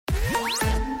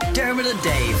Dermot and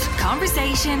Dave.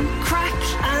 Conversation, crack,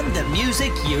 And the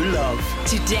music you love.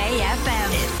 Today FM.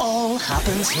 It all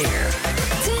happens here.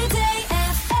 Today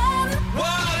FM.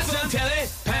 What's on telly?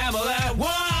 Pamela.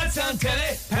 What's on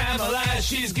telly? Pamela.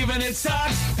 She's giving it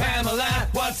socks. Pamela.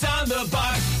 What's on the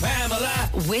box? Pamela.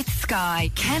 With Sky,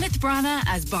 Kenneth Branagh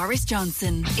as Boris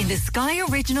Johnson in the Sky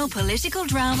original political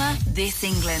drama This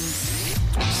England.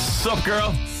 Sup,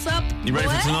 girl? Sup? You ready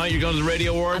for tonight? You're going to the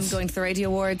Radio Awards? I'm going to the Radio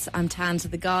Awards. I'm tan to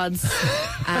the gods.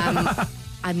 I'm not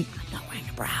wearing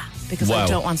a bra because Wow. I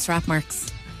don't want strap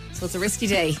marks. So it's a risky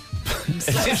day. It's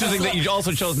interesting that you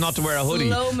also chose not to wear a hoodie.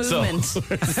 Slow movement. So,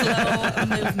 Slow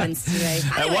movements today.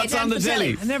 Anyway, what's time on the for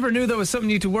telly? I never knew that was something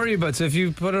you had to worry about. So if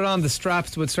you put it on, the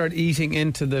straps would start eating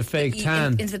into the fake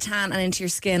tan. Into the tan and into your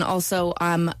skin. Also,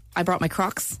 I brought my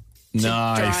Crocs to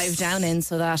Nice. drive down in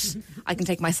so that I can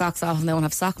take my socks off and they won't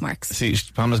have sock marks. See,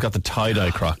 Pamela's got the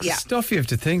tie-dye Crocs. Yeah. Stuff you have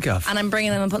to think of. And I'm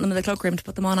bringing them and putting them in the cloakroom to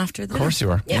put them on after the Of course you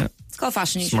are. Yeah. Yeah. It's called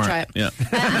fashion. You Smart. should try it. Yeah.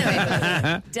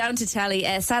 Anyway, down to telly.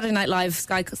 Saturday Night Live,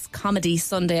 Sky Comedy,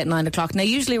 Sunday at 9 o'clock. Now,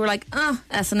 usually we're like,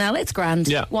 SNL, it's grand.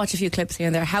 Yeah. Watch a few clips here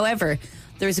and there. However,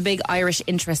 there's a big Irish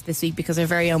interest this week because our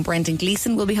very own Brendan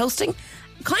Gleeson will be hosting.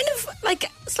 Kind of like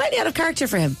slightly out of character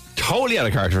for him. Totally out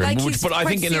of character, Like, which, he's but I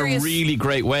quite think in serious, a really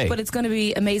great way. But it's going to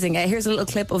be amazing. Here's a little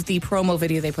clip of the promo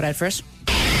video they put out for it.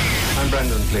 I'm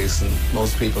Brendan Gleeson.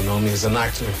 Most people know me as an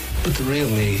actor, but the real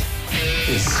me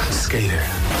is a skater.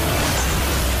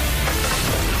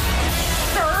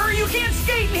 Sir, you can't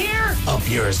skate in here! Up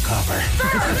yours, copper.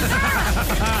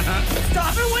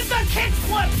 Stop it with the kick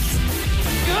flips!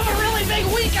 You have a really big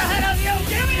week ahead of you!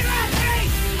 Give me that thing!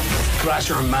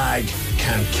 Thrasher Mag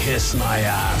can kiss my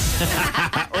ass.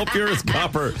 Up yours,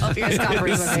 copper. Up yours, copper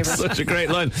is my favourite. Such a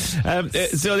great line.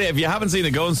 So, yeah, if you haven't seen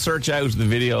it, go and search out the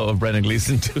video of Brendan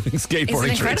Gleeson doing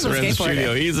skateboarding tricks incredible around the skateboarder.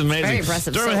 studio. He's amazing. Very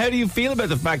impressive. Dermot, So- how do you feel about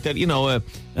the fact that,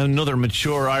 another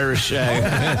mature Irish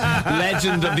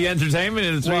legend of the entertainment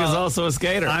industry is also a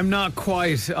skater? I'm not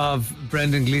quite of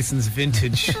Brendan Gleeson's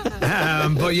vintage.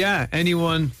 But yeah,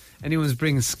 anyone's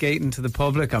bringing skating to the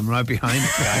public, I'm right behind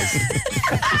it, guys.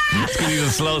 It's 'cause he's a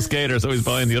slow skater, so he's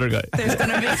behind the other guy. There's going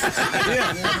to be...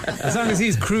 Yeah. As long as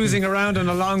he's cruising around on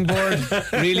a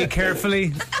longboard really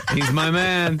carefully, he's my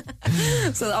man.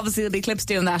 So obviously there'll be clips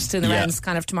doing that to the Yeah. rounds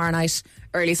kind of tomorrow night,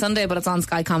 early Sunday, but it's on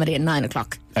Sky Comedy at 9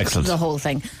 o'clock. Excellent. The whole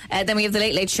thing. Then we have the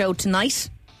Late Late Show tonight,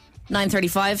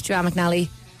 9:35, Joanne McNally.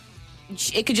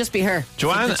 It could just be her.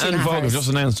 Joanne For 2.5 and Vogue have hours. just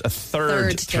announced a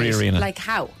third Three date. Arena. Like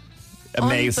how?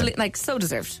 Amazing. Like so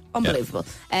deserved. Unbelievable.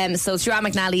 So it's Joanne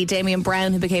McNally, Damien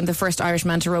Brown, who became the first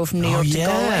Irishman to row from New York to yeah.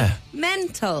 Galway.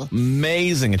 Mental.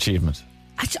 Amazing achievement.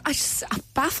 I just it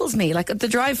baffles me. Like the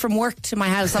drive from work to my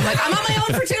house, I'm like, I'm on my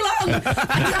own for too long. I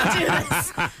can't do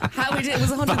this. How we did it was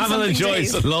 100 Pamela something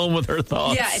Joyce days. alone with her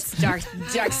thoughts. Yeah, it's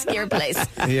dark scare place.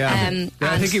 Yeah. I and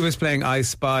think he was playing I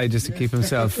Spy just to keep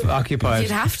himself occupied.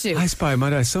 You'd have to. I Spy,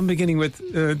 might I? Some beginning with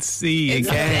C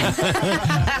again.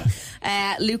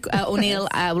 Luke O'Neill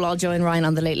will all join Ryan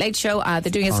on the Late Late Show. They're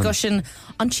doing a discussion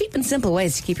on cheap and simple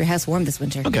ways to keep your house warm this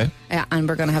winter. Okay. And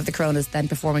we're going to have the Coronas then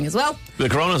performing as well. The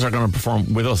Coronas are going to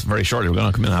perform with us very shortly. We're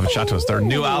going to come in and have a chat to us. Their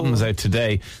new album's out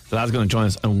today. The lad's going to join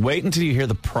us. And wait until you hear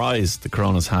the prize the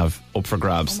Coronas have up for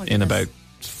grabs Oh my in goodness. about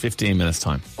 15 minutes'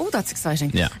 time. Oh, that's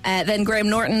exciting. Yeah. Then Graham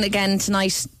Norton again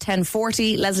tonight,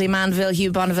 10:40. Leslie Manville,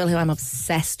 Hugh Bonneville, who I'm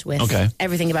obsessed with. Okay.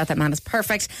 Everything about that man is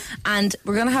perfect. And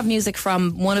we're going to have music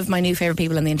from one of my new favourite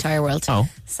people in the entire world. Oh.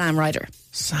 Sam Ryder.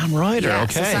 Sam Ryder, Yeah,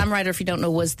 okay. so Sam Ryder, if you don't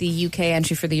know, was the UK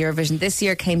entry for the Eurovision this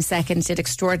year, came second, did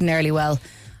extraordinarily well.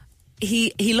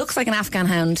 He looks like an Afghan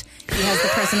hound. He has the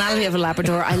personality of a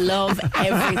Labrador. I love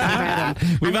everything about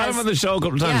him. We've And had has him on the show a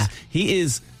couple of times. Yeah. He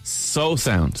is so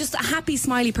sound. just a happy,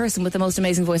 smiley person with the most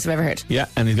amazing voice I've ever heard. Yeah,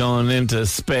 and he's going into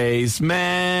Space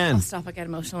Man. Stop, I get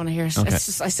emotional when I hear it. Okay. It's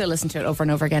just, I still listen to it over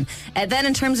and over again. Then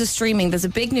in terms of streaming, there's a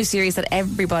big new series that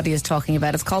everybody is talking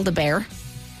about. It's called The Bear.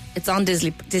 It's on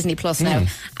Disney Plus now,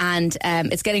 and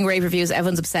it's getting rave reviews.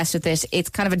 Everyone's obsessed with it. It's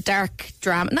kind of a dark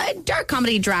drama, dark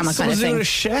comedy drama kind of Something to do thing. with a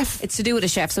chef? It's to do with a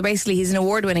chef. So basically, he's an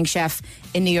award-winning chef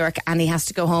in New York, and he has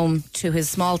to go home to his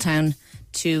small town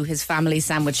to his family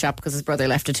sandwich shop because his brother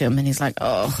left it to him, and he's like,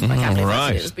 "Oh, I can't believe I have to do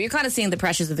right. this." But you're kind of seeing the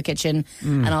pressures of the kitchen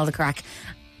and all the crack.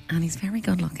 And he's very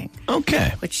good looking.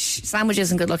 Okay. Which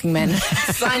sandwiches and good looking men.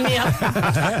 Sign me up.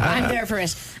 I'm there for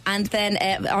it. And then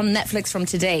on Netflix from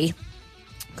today,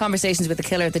 Conversations with the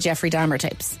Killer, the Jeffrey Dahmer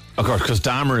tapes. Of course, because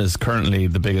Dahmer is currently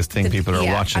the biggest thing people are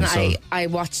watching. And So I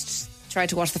tried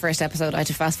to watch the first episode. I had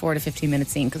to fast forward a 15-minute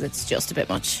scene because it's just a bit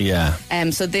much. yeah.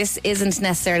 So this isn't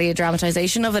necessarily a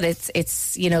dramatization of it.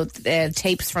 It's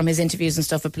tapes from his interviews and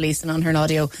stuff with police, and unheard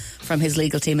audio from his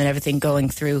legal team and everything going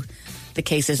through the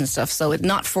cases and stuff. So it's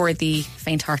not for the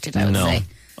faint-hearted, I would say.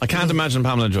 I can't imagine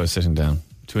Pamela Joy sitting down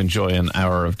to enjoy an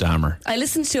hour of Dahmer. I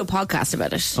listened to a podcast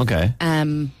about it. Okay.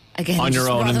 Again, on your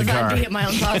own in the car. Rather than be at my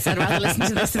own thoughts, I'd rather listen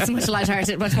to this. It's much more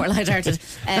lighthearted.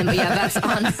 But yeah, that's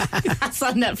on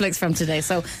Netflix from today.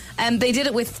 So they did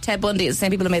it with Ted Bundy. It's the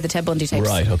same people who made the Ted Bundy tapes.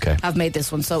 Right, okay. Have made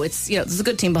this one. So it's, there's a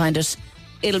good team behind it.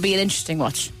 It'll be an interesting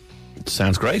watch.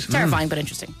 Sounds great. Terrifying, but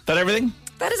interesting. That everything?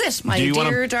 That is it, my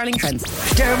dear darling friends.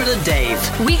 Dermot and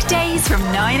Dave. Weekdays from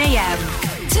 9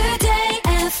 a.m. Today.